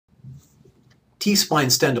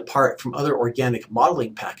T-Splines stand apart from other organic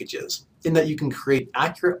modeling packages in that you can create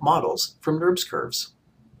accurate models from NURBS curves.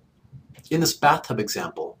 In this bathtub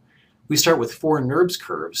example, we start with 4 NURBS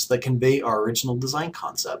curves that convey our original design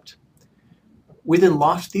concept. We then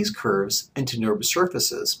loft these curves into NURBS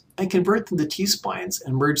surfaces and convert them to T-Splines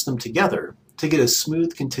and merge them together to get a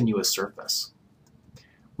smooth, continuous surface.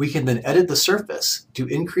 We can then edit the surface to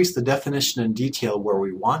increase the definition and detail where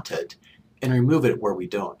we want it and remove it where we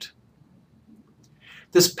don't.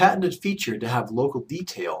 This patented feature to have local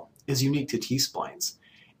detail is unique to T-Splines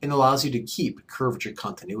and allows you to keep curvature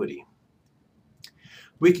continuity.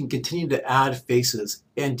 We can continue to add faces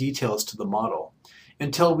and details to the model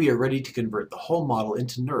until we are ready to convert the whole model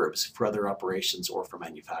into NURBS for other operations or for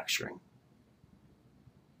manufacturing.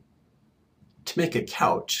 To make a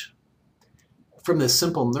couch, from this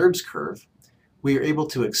simple NURBS curve, we are able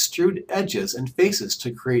to extrude edges and faces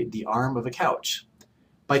to create the arm of a couch.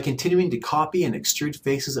 By continuing to copy and extrude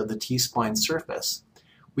faces of the T-spline surface,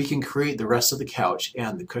 we can create the rest of the couch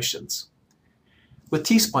and the cushions. With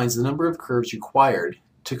T-splines, the number of curves required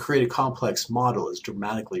to create a complex model is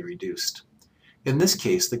dramatically reduced. In this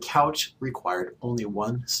case, the couch required only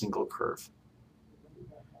one single curve.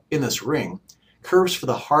 In this ring, curves for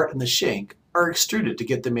the heart and the shank are extruded to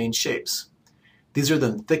get the main shapes. These are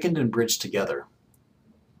then thickened and bridged together.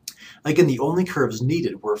 Again, the only curves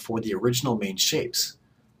needed were for the original main shapes.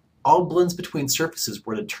 All blends between surfaces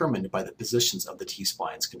were determined by the positions of the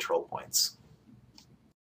T-splines control points.